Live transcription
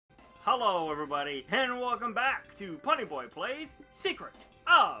Hello everybody, and welcome back to Ponyboy Plays Secret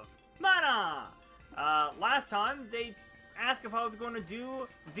of Mana! Last time they asked if I was going to do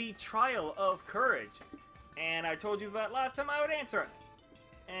the Trial of Courage, and I told you that last time I would answer it.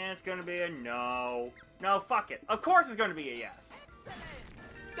 And it's going to be a no. No, fuck it. Of course it's going to be a yes.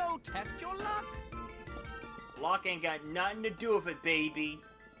 Go test your luck. Luck ain't got nothing to do with it, baby.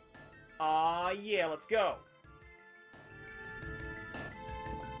 Aw, yeah, let's go.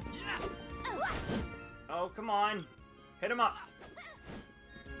 Oh, come on. Hit him up.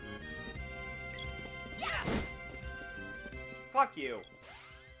 Fuck you.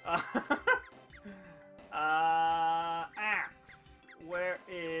 Axe. Where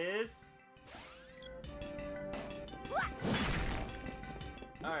is...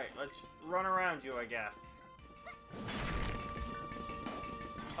 Alright, let's run around you, I guess.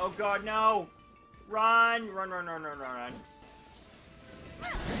 Oh god, no! Run! Run, run, run, run, run, run.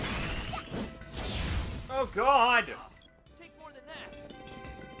 Oh god! Takes more than that.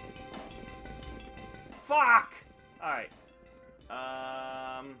 Fuck! Alright.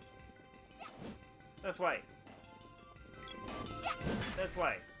 This way. This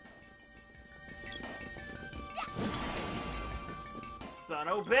way. Son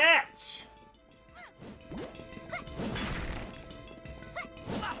of a bitch!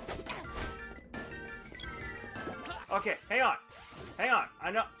 Okay, hang on. Hang on.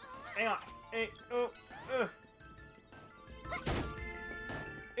 I know. Hang on. Hey, oh.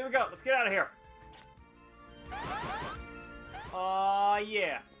 Here we go. Let's get out of here. Aw,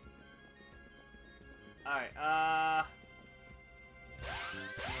 yeah. Alright,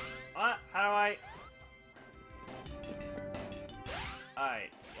 what? How do I...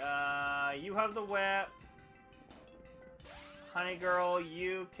 Alright, you have the whip. Honey girl,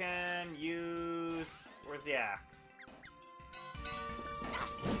 you can use... Where's the axe?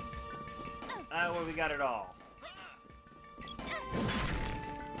 That way we got it all.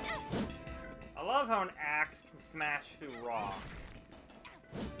 I love how an axe can smash through rock.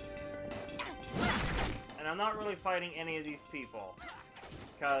 And I'm not really fighting any of these people.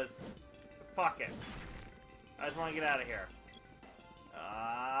 Because, fuck it. I just want to get out of here.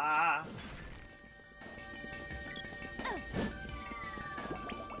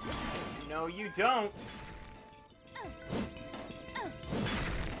 No, you don't.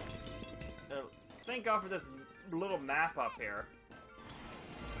 Thank God for this little map up here.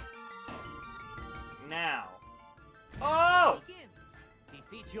 Now. Oh!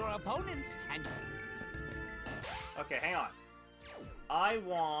 Defeat your opponents and... Okay, hang on. I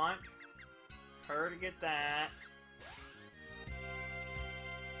want her to get that.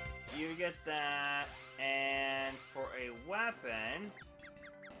 You get that. And for a weapon,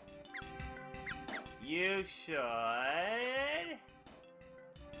 you should...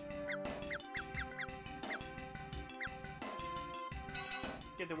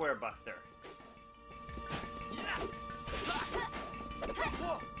 get the Werebuster.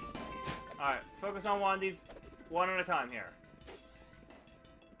 Alright, let's focus on one of these one at a time here.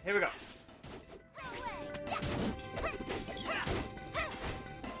 Here we go.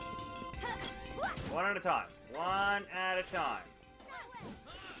 One at a time. One at a time.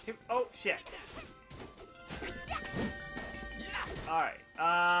 Oh, shit. Alright,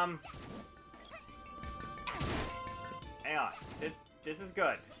 hang on. This is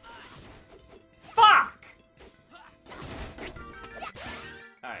good. Fuck!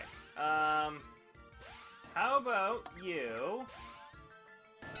 Alright, how about you...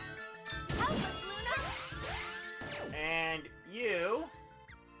 And you...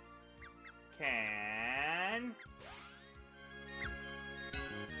 can...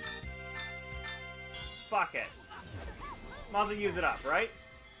 Fuck it. Might as well use it up, right?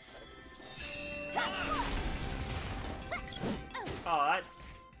 Oh, that...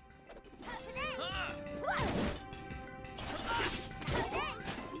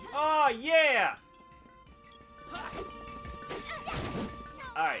 Oh, yeah!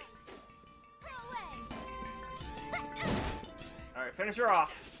 Alright. Alright, finish her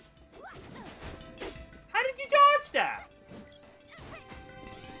off. How did you dodge that?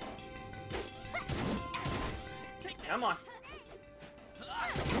 Come on.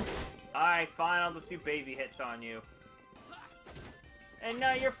 Alright, fine, I'll just do baby hits on you. And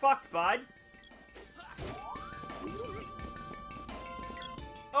now you're fucked, bud.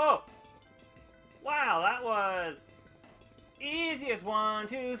 Oh! Wow, that was... easiest 1,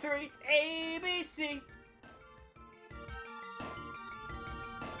 2, 3, A, B, C.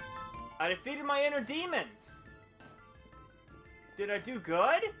 I defeated my inner demons. Did I do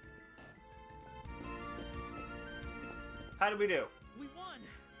good? How did we do? We won.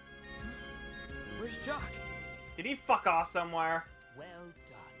 Where's Jock? Did he fuck off somewhere? Well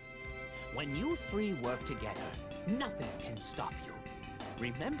done. When you three work together, nothing can stop you.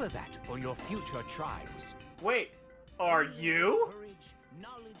 Remember that for your future trials. Wait, are you? Courage,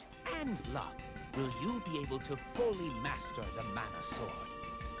 knowledge, and love will you be able to fully master the Mana Sword.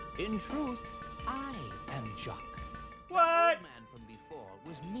 In truth, I am Jock. What? The old man from before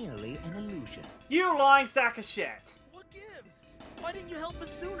was merely an illusion. You lying sack of shit. What gives? Why didn't you help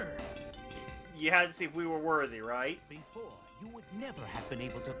us sooner? You had to see if we were worthy, right? Before, you would never have been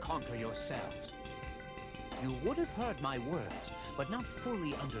able to conquer yourselves. You would have heard my words, but not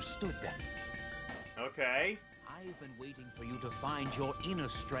fully understood them. Okay. I've been waiting for you to find your inner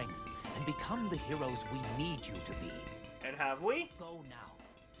strength and become the heroes we need you to be. And have we? Go now.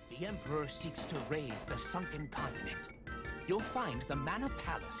 The Emperor seeks to raise the sunken continent. You'll find the Mana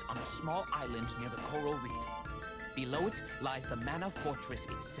Palace on a small island near the coral reef. Below it lies the Mana Fortress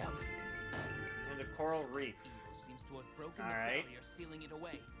itself. In the coral reef. Evil seems to have broken All the right. barrier sealing it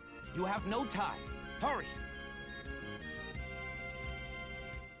away. You have no time. Hurry!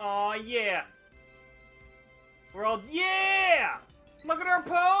 Oh yeah. We're all, yeah! Look at our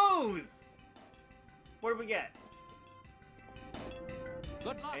pose! What did we get?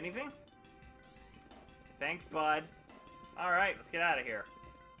 Good luck. Anything? Thanks, bud. Alright, let's get out of here.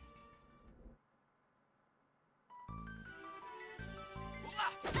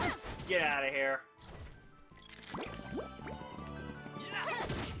 Get out of here.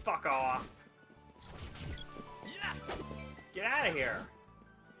 Fuck off. Get out of here.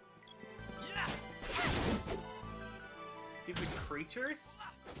 Stupid creatures?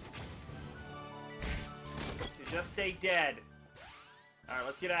 You just stay dead. Alright,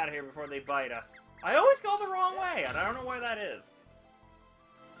 let's get out of here before they bite us. I always go the wrong way, and I don't know why that is.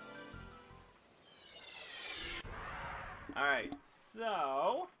 Alright,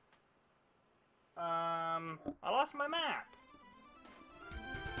 so... I lost my map.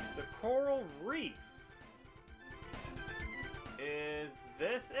 The coral reef. Is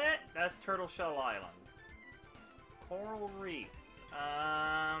this it? That's Turtle Shell Island. Coral reef.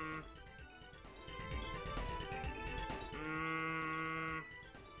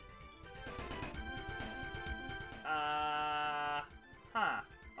 Huh.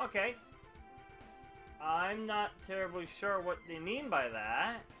 Okay. I'm not terribly sure what they mean by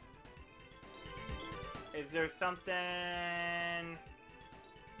that. Is there something...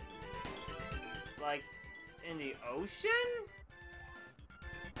 like, in the ocean?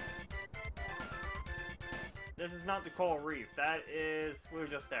 This is not the coral reef. That is... we were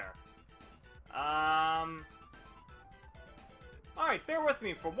just there. Alright, bear with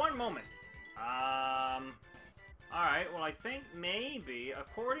me for one moment. Alright, well I think maybe,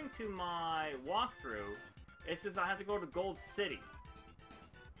 according to my walkthrough, it says I have to go to Gold City.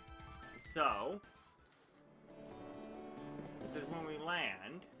 So... this is when we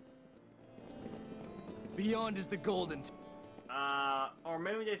land. Beyond is the golden. Or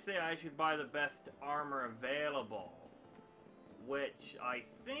maybe they say I should buy the best armor available. Which I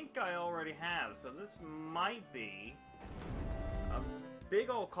think I already have, so this might be a big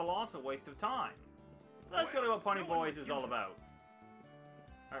old colossal waste of time. That's really what Ponyboys is all about.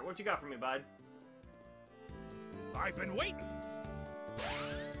 Alright, what you got for me, bud? I've been waiting.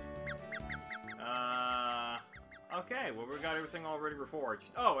 Okay, well we got everything already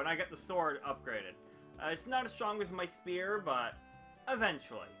reforged. Oh, and I got the sword upgraded. It's not as strong as my spear, but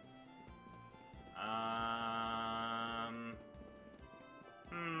eventually.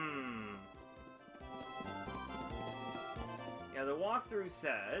 Yeah, the walkthrough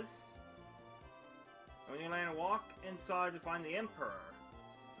says... when you land, walk inside to find the Emperor.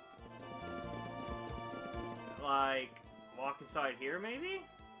 Like, walk inside here, maybe?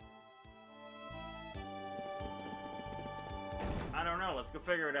 I don't know, let's go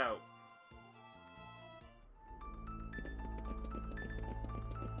figure it out.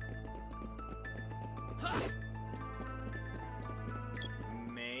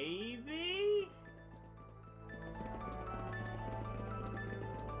 Maybe?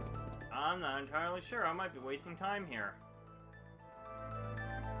 I'm not entirely sure. I might be wasting time here.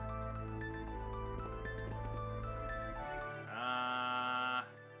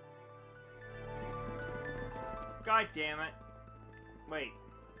 God damn it. Wait.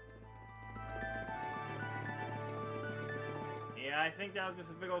 Yeah, I think that was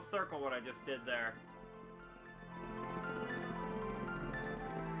just a big old circle what I just did there.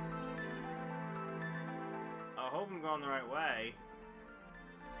 I hope I'm going the right way.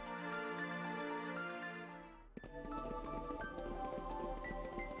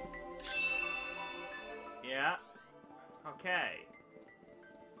 Yeah. Okay.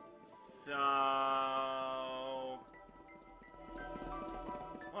 So...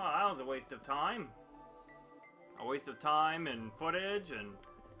 waste of time. A waste of time and footage and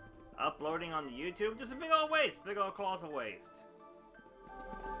uploading on the YouTube. Just a big old waste. Big old colossal waste.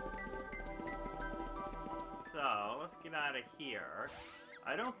 So, let's get out of here.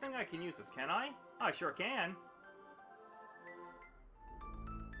 I don't think I can use this, can I? Oh, I sure can.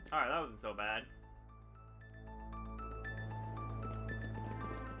 Alright, that wasn't so bad.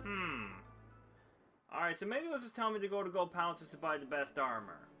 Alright, so maybe it was just telling me to go to Gold Palaces to buy the best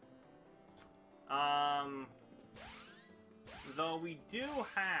armor. Though we do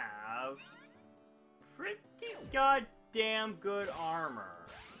have pretty goddamn good armor.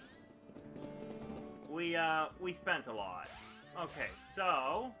 We spent a lot. Okay,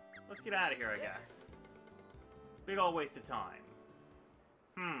 so let's get out of here, I guess. Big ol' waste of time.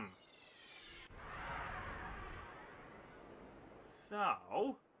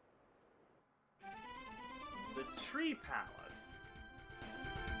 So, the Tree Palace,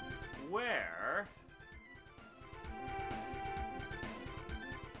 where...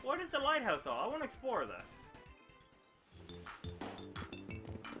 What is the lighthouse all? I want to explore this.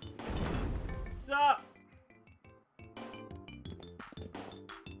 Sup?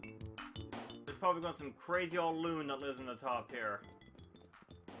 There's probably got some crazy old loon that lives in the top here.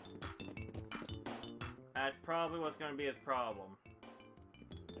 That's probably what's going to be his problem.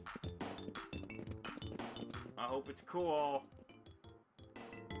 I hope it's cool.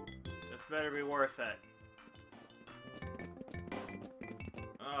 This better be worth it.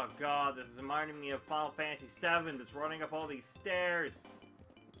 Oh god, this is reminding me of Final Fantasy VII that's running up all these stairs.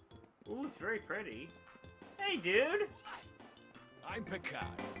 Ooh, it's very pretty. Hey, dude! I'm Picard,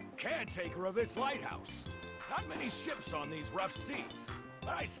 caretaker of this lighthouse. Not many ships on these rough seas, but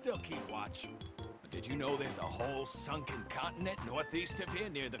I still keep watch. But did you know there's a whole sunken continent northeast of here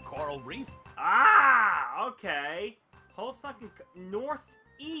near the coral reef? Ah! Okay. Whole sunken...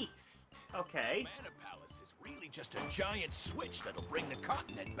 northeast. Okay. The Mana Palace is really just a giant switch that'll bring the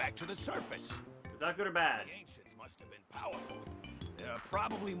continent back to the surface. Is that good or bad? The ancients must have been powerful. There are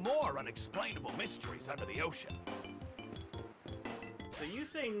probably more unexplainable mysteries under the ocean. So you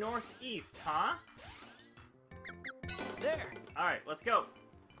say northeast, huh? There. Alright, let's go.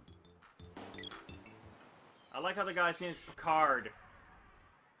 I like how the guy's name is Picard.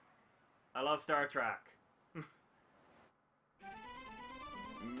 I love Star Trek.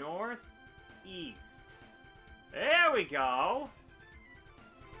 Northeast. There we go!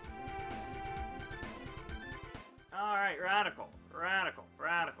 Alright, radical. Radical.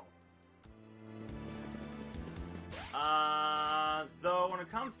 Radical. Though when it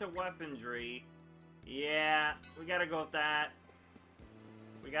comes to weaponry, yeah, we gotta go with that.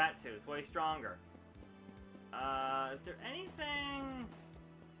 We got to. It's way stronger. Is there anything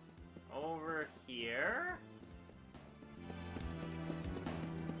over here?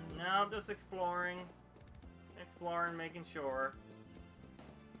 No, just exploring. Exploring, making sure.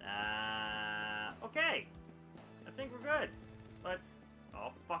 Okay. I think we're good. Let's...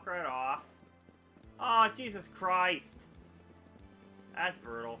 oh, fuck right off. Oh, Jesus Christ. That's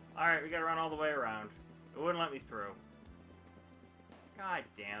brutal. Alright, we gotta run all the way around. It wouldn't let me through. God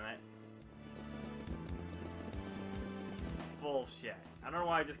damn it. Bullshit. I don't know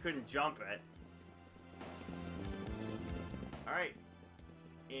why I just couldn't jump it. Alright.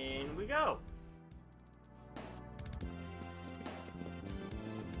 In we go.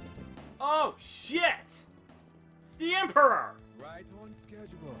 Oh, shit! It's the Emperor! Right on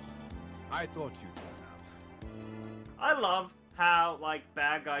schedule. I thought you'd turn up. I love how, like,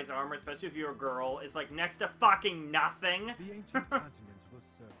 bad guys' armor, especially if you're a girl, is, like, next to fucking nothing. The ancient continent will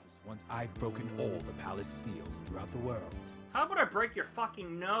surface once I've broken all the palace seals throughout the world. How about I break your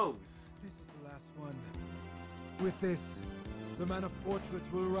fucking nose? This is the last one. With this, the Mana Fortress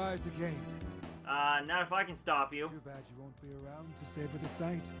will rise again. Not if I can stop you. Too bad you won't be around to savor the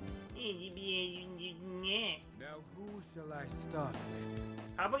sight. Now who shall I start with?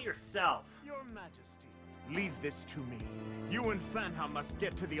 How about yourself? Your Majesty, leave this to me. You and Fanha must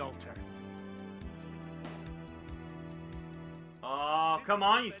get to the altar. Oh, come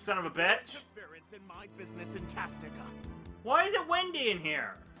on, you son of a bitch! Interference in my business in Tasnica. Why is it windy in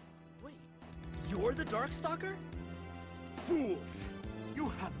here? Wait, you're the Darkstalker? Fools! You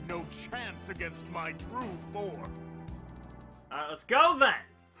have no chance against my true form. Alright, let's go then!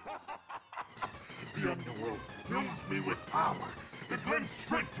 The underworld fills me with power. It lends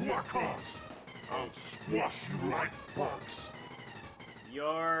strength to our cause. I'll squash you like bugs.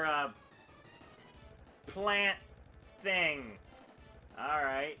 You're a plant thing.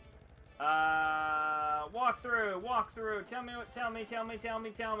 Alright. Walk through. Tell me.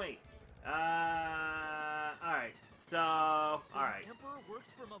 Alright. So, alright. Emperor works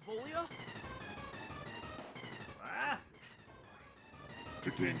for Mavolia? Ah. To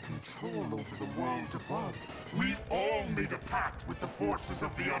gain control over the world above, we all made a pact with the forces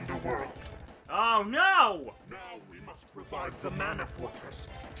of the underworld. Oh no! Now we must revive the Mana Fortress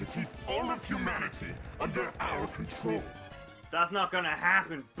to keep all of humanity under our control. That's not gonna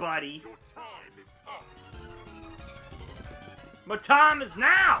happen, buddy. Your time is up. My time is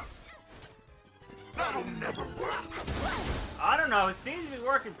now! That'll never work. I don't know, it seems to be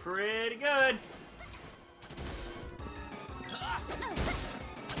working pretty good.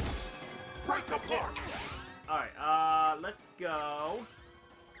 Break apart. Alright, let's go.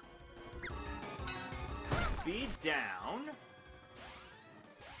 Speed down.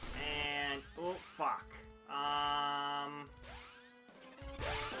 And, oh, fuck.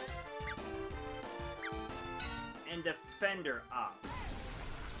 And Defender up.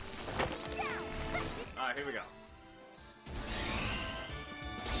 Alright, here we go.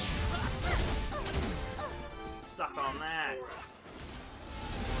 Suck on that.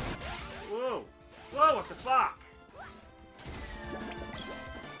 Whoa! Whoa, what the fuck?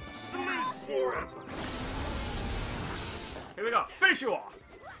 Sleep forever. Here we go. Finish you off!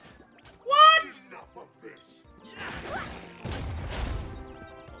 What? Enough of this.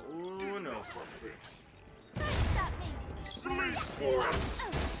 Oh, no. Enough of this. Stop me! Sleep forever.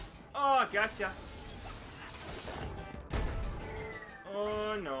 Oh, gotcha.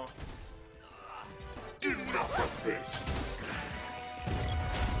 Oh, no. Enough of this.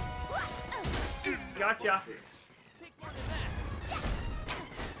 Gotcha. Takes more than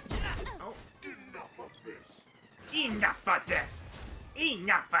that. Oh. Enough of this. Enough of this!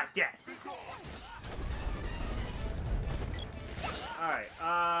 Enough of this! Alright,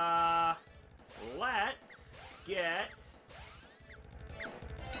 let's get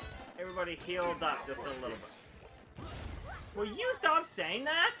everybody healed up just a little bit. Will you stop saying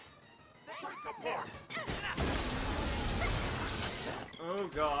that? Break apart. Oh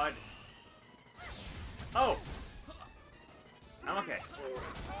god. Oh! I'm okay.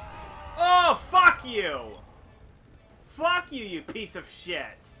 Oh, fuck you! Fuck you, you piece of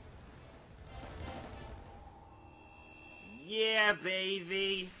shit! Yeah,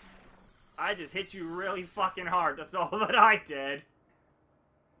 baby! I just hit you really fucking hard, that's all that I did.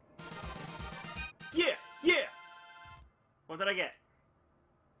 Yeah! Yeah! What did I get?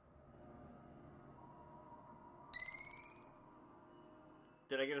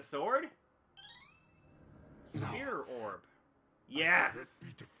 Did I get a sword? Spear orb. Yes! Let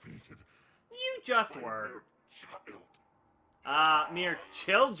me defeated. You just by were. mere child. Mere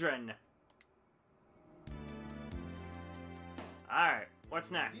children. Alright,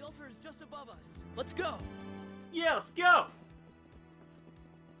 what's next? The altar is just above us. Let's go. Yeah, let's go!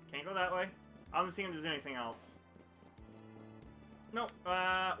 Can't go that way. I don't see if there's anything else. Nope,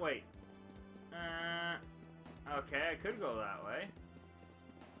 wait. Okay, I could go that way.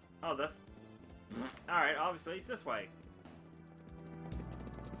 Oh, that's... Alright, obviously it's this way.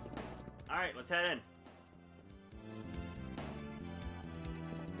 Alright, let's head in.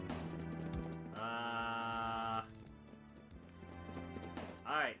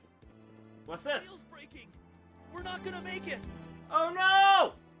 Alright. What's this? Wheel's breaking. We're not gonna make it. Oh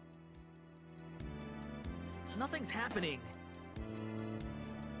no! Nothing's happening.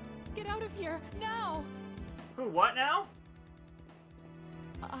 Get out of here, now! Who, what now?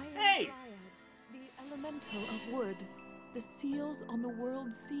 I am Hey! Dryad, the elemental of wood. The seals on the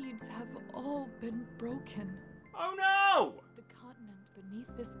world's seeds have all been broken. Oh no! The continent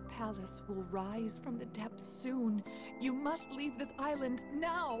beneath this palace will rise from the depths soon. You must leave this island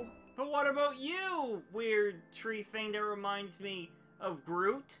now! But what about you, weird tree thing that reminds me of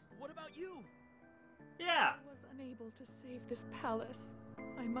Groot? What about you? Yeah. I was unable to save this palace.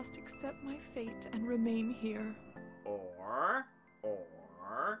 I must accept my fate and remain here. Or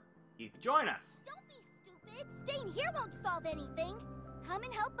you could join us. Don't be stupid! Staying here won't solve anything! Come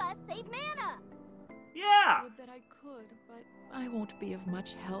and help us save Mana! Yeah! Would that I could, but I won't be of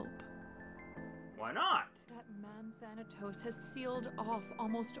much help. Why not? That man Thanatos has sealed off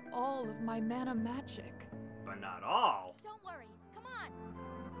almost all of my mana magic. But not all. Don't worry, come on!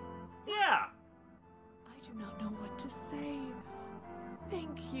 Yeah. I do not know what to say.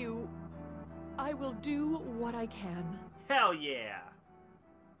 Thank you. I will do what I can. Hell yeah.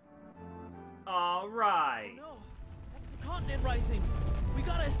 Alright. No, that's the continent rising. We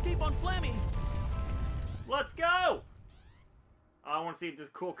gotta escape on Flammy. Let's go! I want to see this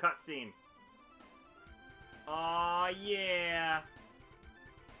cool cutscene. Aw, yeah.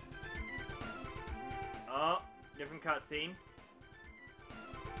 Oh, different cutscene.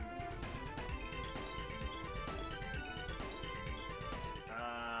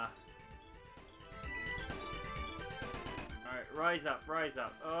 rise up, rise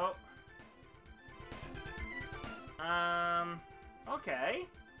up. Oh. Okay.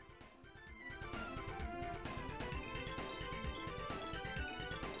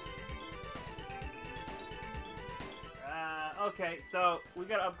 Okay, so we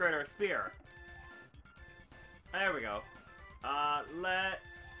gotta upgrade our spear. There we go. Let's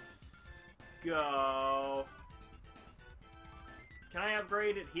go. Can I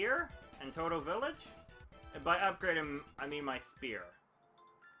upgrade it here? In Toto Village? By upgrade him, I mean my spear.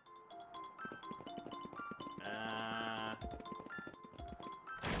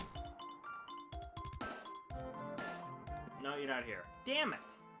 No, you're not here. Damn it!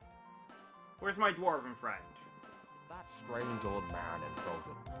 Where's my dwarven friend? That strange old man in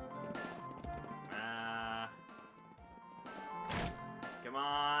Frozen. Come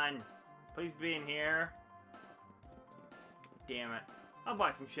on. Please be in here. Damn it. I'll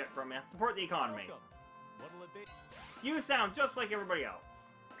buy some shit from you. Support the economy. What'll it be? You sound just like everybody else.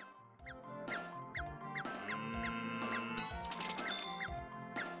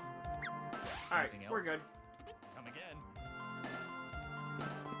 Alright, we're good. Come again.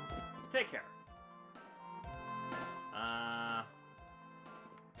 Take care.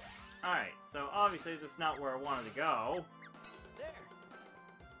 Alright, so obviously that's not where I wanted to go. There.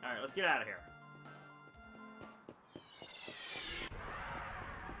 Alright, let's get out of here.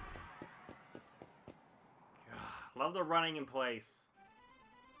 God, love the running in place.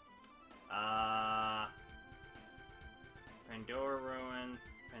 Pandora Ruins,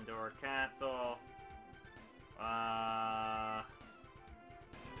 Pandora Castle.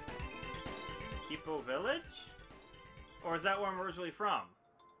 Kipo Village? Or is that where I'm originally from?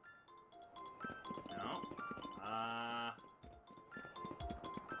 No.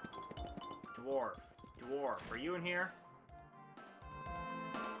 Dwarf, are you in here?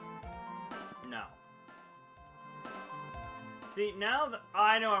 No. See, now that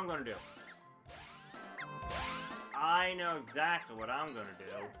I know what I'm gonna do. I know exactly what I'm gonna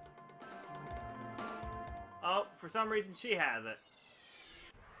do. Oh, for some reason she has it.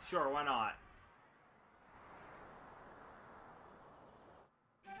 Sure, why not?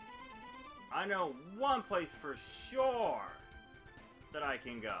 I know one place for sure that I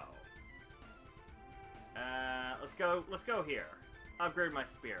can go. Let's go here. Upgrade my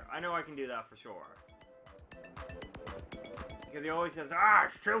spear. I know I can do that for sure. Because he always says, "Ah,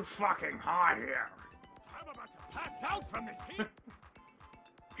 it's too fucking hot here." I'm about to pass out from this heat.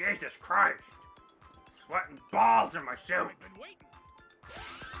 Jesus Christ. Sweating balls in my suit. I've been waiting.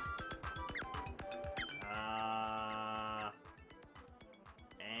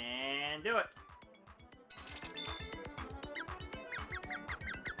 And do it.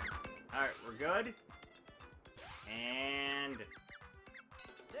 Alright, we're good. And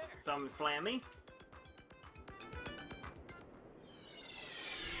There. some flammy.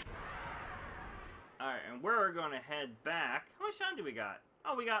 Alright, and we're gonna head back. How much time do we got?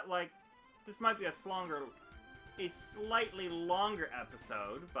 Oh, we got like, this might be a slightly longer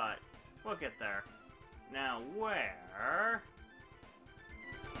episode, but we'll get there. Now, where?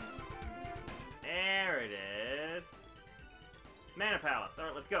 There it is. Mana Palace.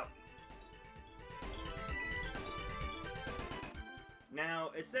 Alright, let's go.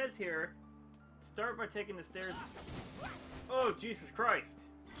 Now, it says here, start by taking the stairs. Oh, Jesus Christ.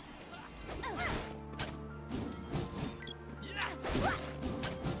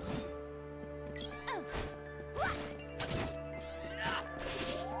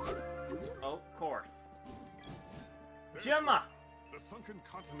 Oh, of course. Gemma! The sunken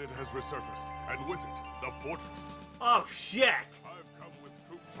continent has resurfaced, and with it, the fortress. Oh, shit! I've come with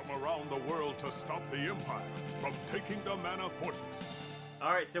troops from around the world to stop the Empire from taking the Mana Fortress.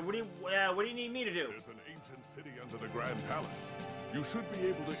 Alright, so what do you need me to do? There's an ancient city under the Grand Palace. You should be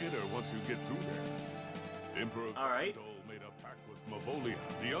able to enter once you get through there. Emperor Alright. Grandol made a pact with Mavolia,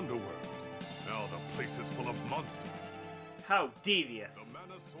 the underworld. Now the place is full of monsters. How devious. The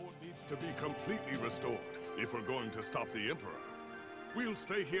Mana Sword needs to be completely restored if we're going to stop the Emperor. We'll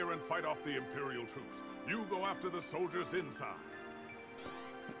stay here and fight off the Imperial troops. You go after the soldiers inside.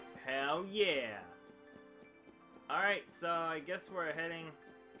 Hell yeah. Alright, so I guess we're heading...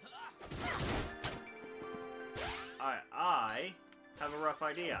 Alright, I have a rough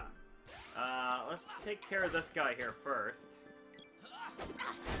idea. Let's take care of this guy here first.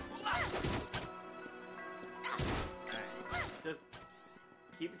 Alright, just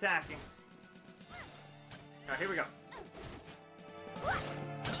keep attacking. Alright, here we go.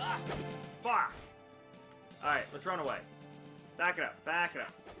 Fuck! Alright, let's run away. Back it up, back it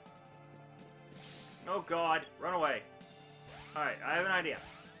up. Oh god, run away. Alright, I have an idea.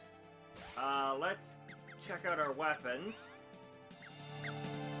 Let's check out our weapons.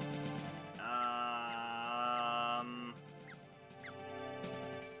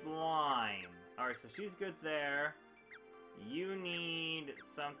 slime. Alright, so she's good there. You need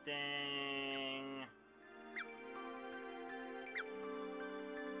something...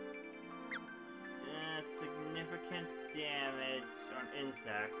 significant damage on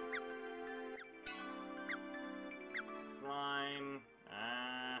insects. Slime.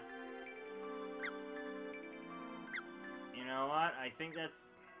 You know what? I think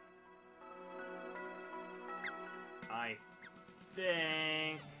that's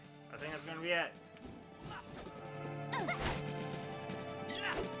gonna be it.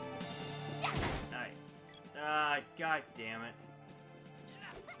 Alright. God damn it.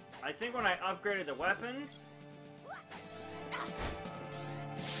 I think when I upgraded the weapons...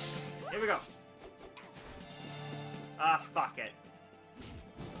 Here we go. Ah, fuck it.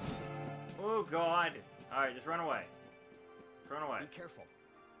 Oh, God. Alright, just run away. Just run away. Be careful.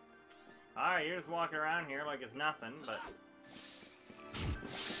 Alright, you're just walking around here like it's nothing, but...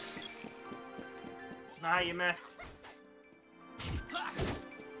 Ah, you missed.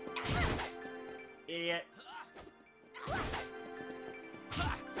 Idiot.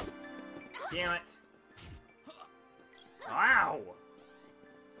 Damn it. Wow!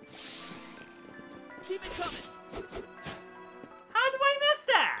 Keep it coming. How do I miss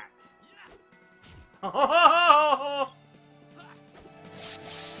that? Oh!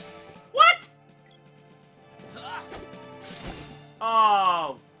 What?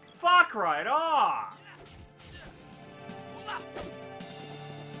 Oh, fuck right off!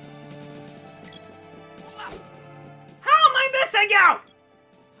 How am I missing you?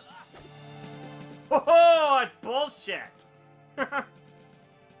 Oh, that's bullshit.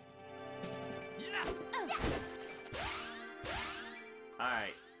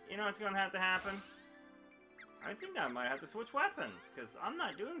 Alright, you know what's gonna have to happen? I think I might have to switch weapons, because I'm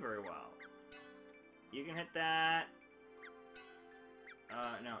not doing very well. You can hit that.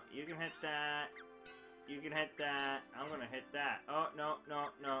 No, you can hit that. You can hit that. I'm gonna hit that. Oh, no, no,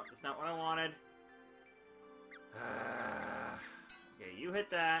 no, that's not what I wanted. Okay, you hit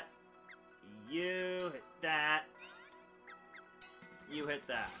that. You hit that. You hit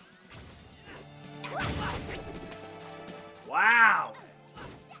that. Wow!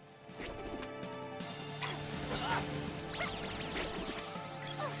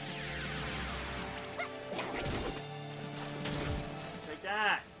 Take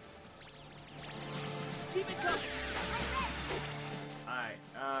that. Keep it coming.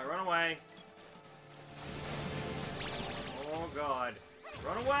 Alright, run away. Oh god.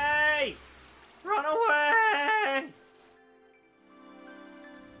 Run away! Run away!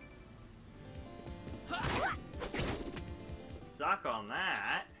 Suck on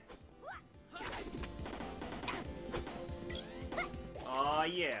that. Oh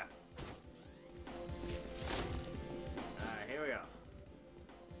yeah. Alright, here we go.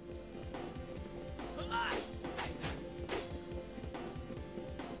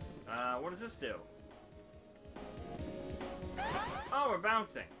 What does this do? Oh, we're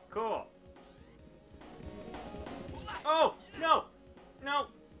bouncing. Cool. Oh, no! No,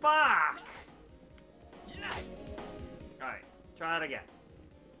 fuck! Alright, try it again.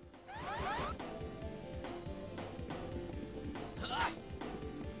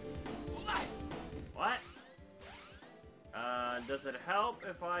 What? Does it help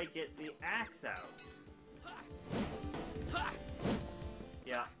if I get the axe out?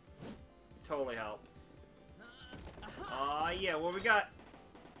 Yeah. Totally helps. Aw, yeah, what we got?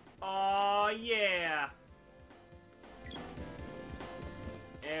 Aw, yeah!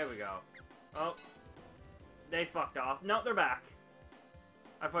 There we go. Oh. They fucked off. No, they're back.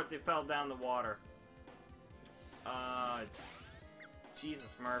 I thought they fell down the water.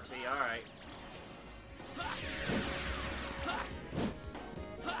 Jesus, Murphy, alright.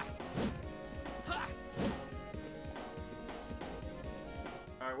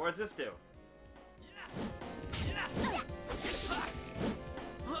 Alright, what does this do?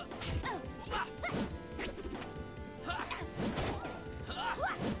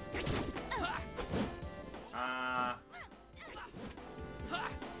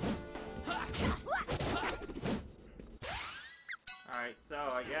 Alright, so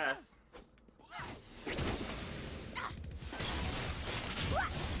I guess.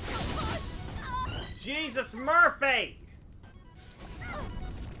 Jesus, Murphy!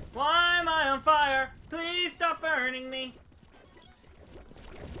 Why am I on fire? Please stop burning me!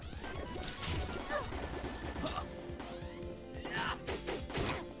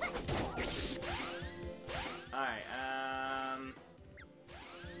 Alright,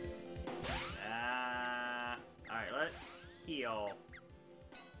 alright, let's heal.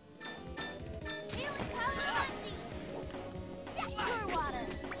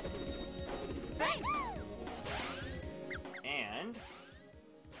 Thanks. And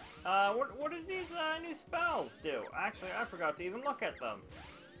what does these new spells do? Actually, I forgot to even look at them.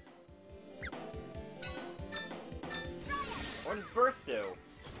 What does burst do?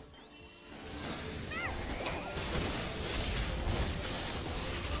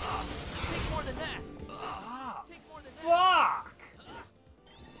 Take more than that. Take more than that. Fuck!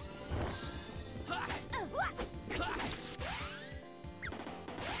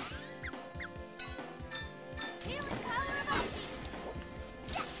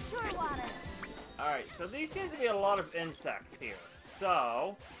 Alright, so there seems to be a lot of insects here.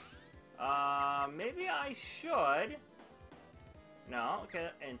 So, maybe I should... No,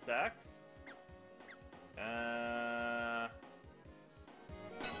 okay, insects.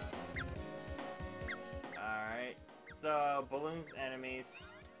 Alright, so, balloons, enemies.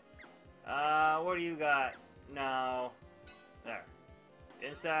 What do you got? No. There.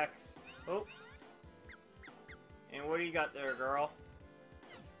 Insects. Oh. And what do you got there, girl?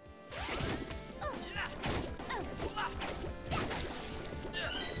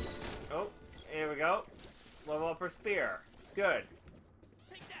 Oh, here we go. Level up her spear. Good.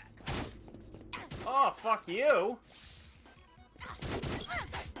 Take that. Oh, fuck you!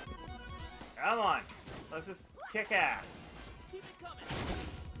 Come on. Let's just kick ass. Keep it coming.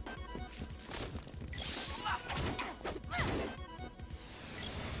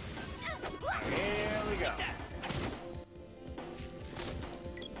 Here we go.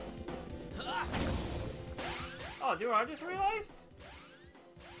 Oh, dude, I just realized?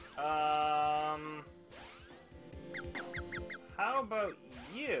 How about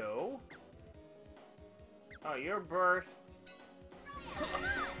you? Oh, your burst.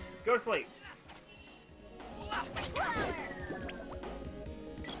 Go to sleep.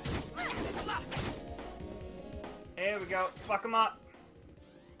 Here we go. Fuck him up.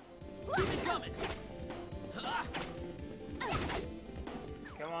 Keep it coming.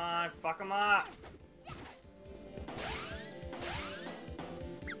 Come on, fuck him up.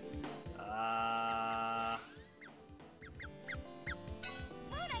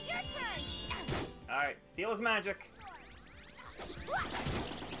 Alright, steal his magic.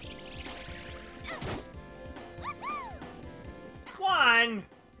 One!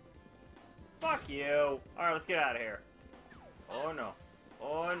 Fuck you. Alright, let's get out of here. Oh no.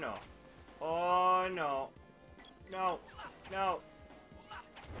 Oh no. Oh no. No. No.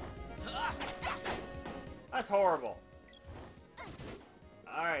 That's horrible.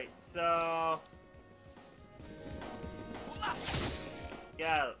 Alright, so...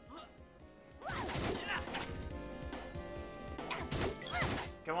 Yeah.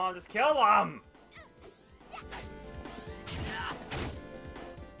 Come on, just kill them!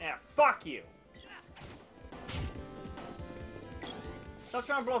 Yeah, fuck you! Stop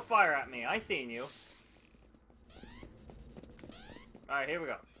trying to blow fire at me. I seen you. Alright, here we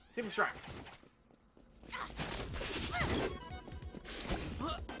go. Super strength.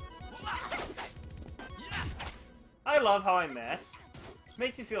 I love how I miss.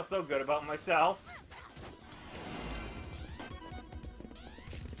 Makes me feel so good about myself.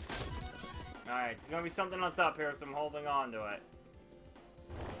 Alright, it's gonna be something else up here, so I'm holding on to it.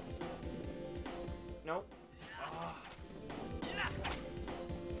 Nope. Oh.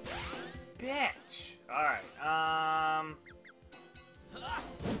 Bitch! Alright,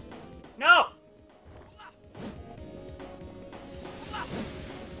 No!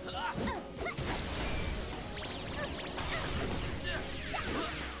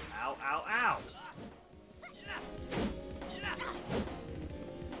 Ow, ow, ow!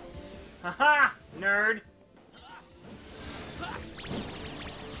 Haha! Nerd!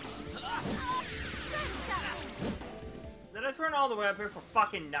 Did I just run all the way up here for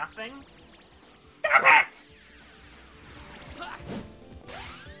fucking nothing? Stop it!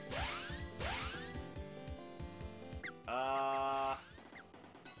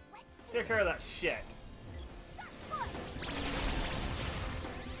 Take care of that shit.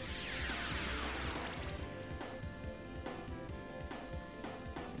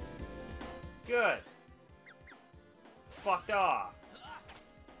 Good. Fucked off.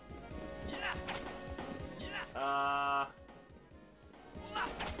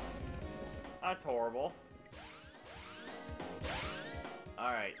 That's horrible.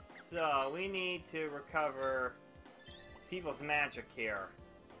 Alright, so we need to recover people's magic here.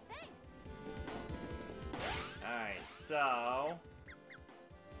 Alright, so...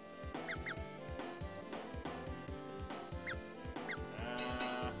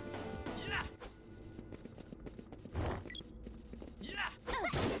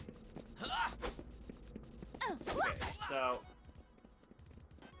 So...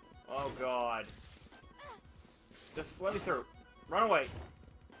 Oh god. Just let me through. Run away.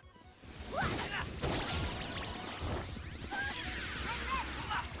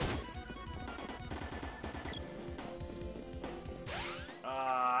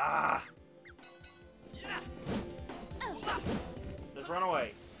 Just run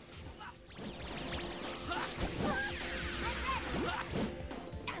away.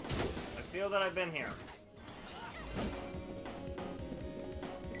 I feel that I've been here.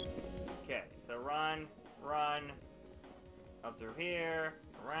 Okay, so run, run, up through here,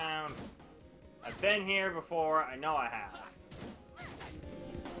 around. I've been here before, I know I have.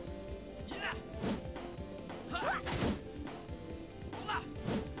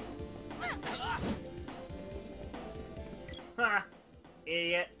 Ha!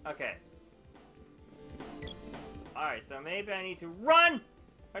 Idiot. Okay. Alright, so maybe I need to run!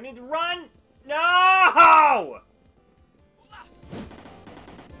 I need to run! No!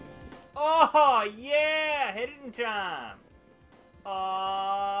 Oh, yeah! Hit it in time!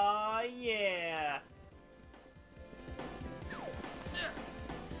 Oh, yeah!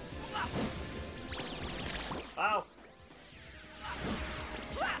 Wow!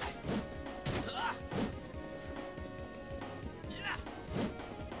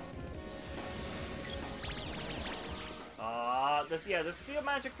 Yeah, the steel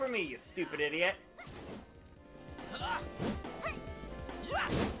magic for me, you stupid idiot.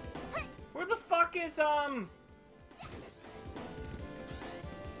 Where the fuck is,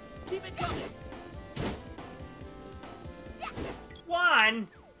 Keep it coming! One?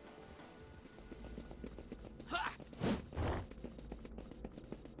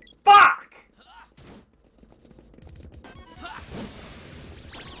 Fuck!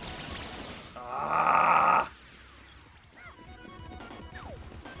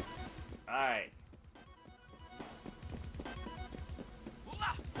 Alright.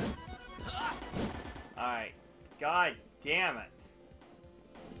 Alright. God damn it.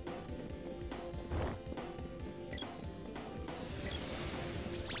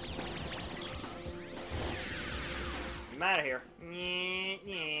 I'm out of here.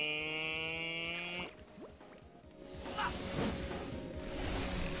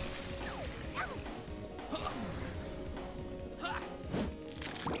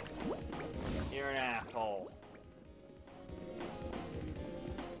 You're an asshole.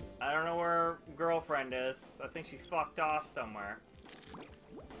 I don't know where her girlfriend is. I think she fucked off somewhere.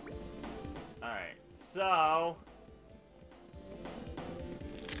 Alright, so...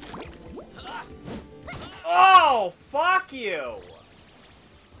 Oh, fuck you!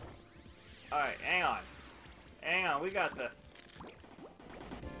 Alright, hang on. Hang on, we got this.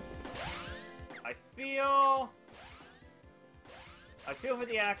 I feel that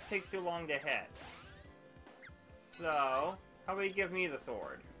the axe takes too long to hit. So, how about you give me the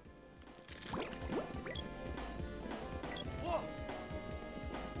sword?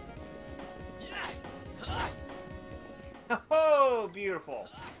 Oh, beautiful.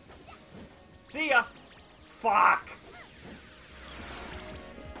 See ya! Fuck!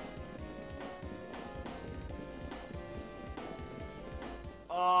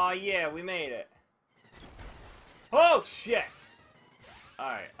 Oh, yeah, we made it. Oh, shit!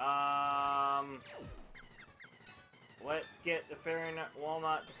 Alright, let's get the fairy nut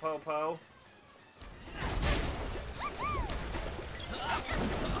walnut to Popo.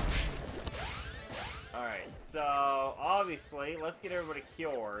 Alright, so, obviously, let's get everybody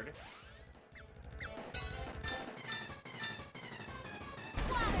cured.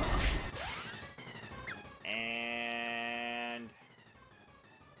 And...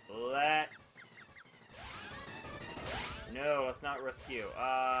 let's... no, let's not risk you.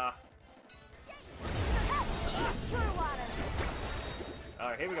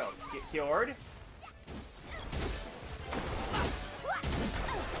 Alright, here we go. Get cured.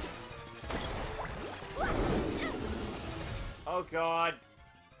 Oh god.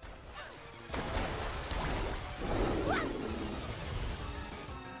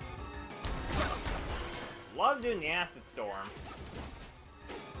 Love doing the acid storm.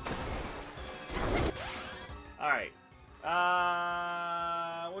 Alright.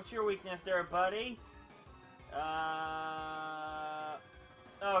 What's your weakness there, buddy?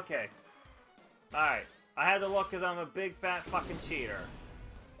 Okay. Alright. I had to look because I'm a big fat fucking cheater.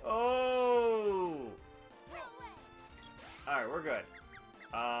 Oh! Alright, we're good.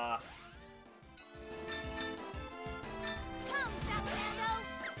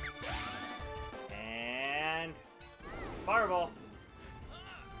 And... fireball!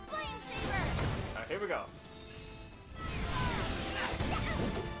 Alright, here we go.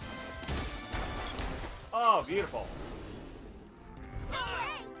 Oh, beautiful.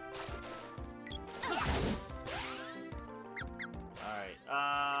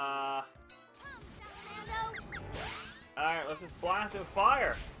 just blast with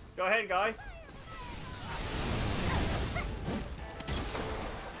fire. Go ahead, guys.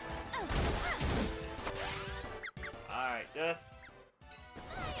 Alright,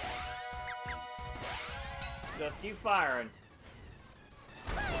 just keep firing.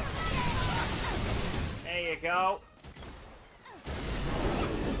 There you go.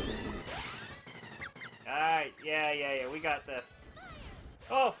 Alright, yeah, we got this.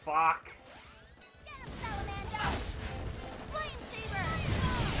 Oh, fuck.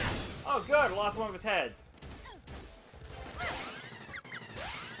 Oh, good, lost one of his heads.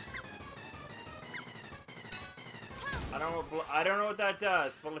 I don't know what that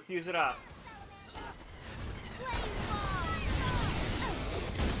does, but let's use it up.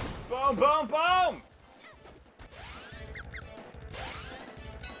 Boom, boom, boom!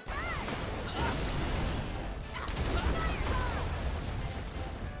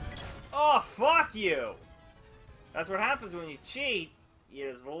 Oh, fuck you! That's what happens when you cheat.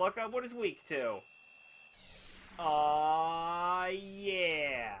 You just look up what it's weak to. Aw,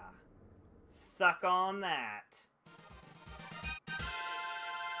 yeah. Suck on that.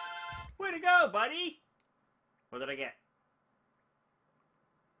 Way to go, buddy! What did I get?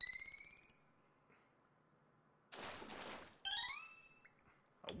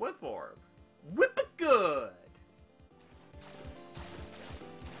 A whip orb. Whip it good!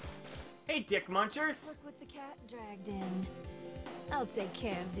 Hey, dick munchers! Look what the cat dragged in. I'll take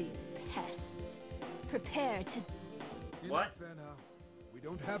care of these pests. Prepare to... What? Enough. We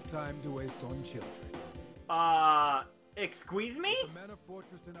don't have time to waste on children. Excuse me? With the Mana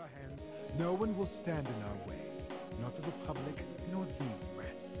Fortress in our hands, no one will stand in our way. Not the Republic, nor these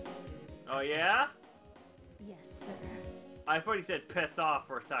rats. Oh, yeah? Yes, sir. I thought he said piss off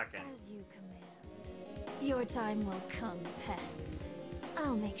for a second. As you command. Your time will come, pests.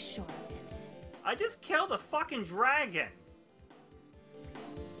 I'll make sure of it. I just killed a fucking dragon.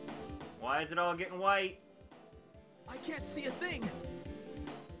 Why is it all getting white? I can't see a thing.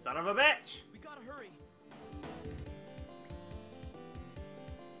 Son of a bitch! We gotta hurry.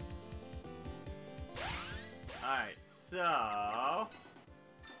 Alright, so...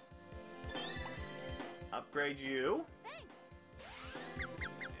 upgrade you. Thanks.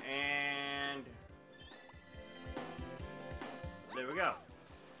 And... there we go.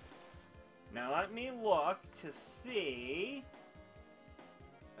 Now let me look to see...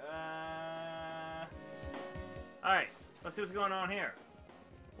 Alright, let's see what's going on here.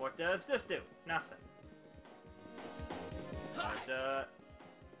 What does this do? Nothing. What does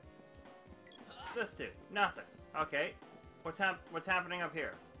this do? Nothing. Okay. What's happening up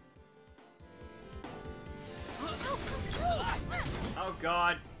here? Oh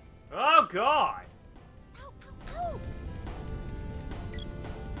god. Oh god!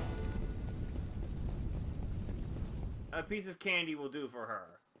 A piece of candy will do for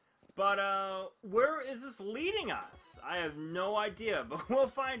her. But, where is this leading us? I have no idea, but we'll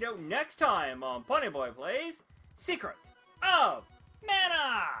find out next time on Ponyboy Plays Secret of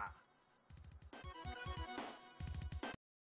Mana!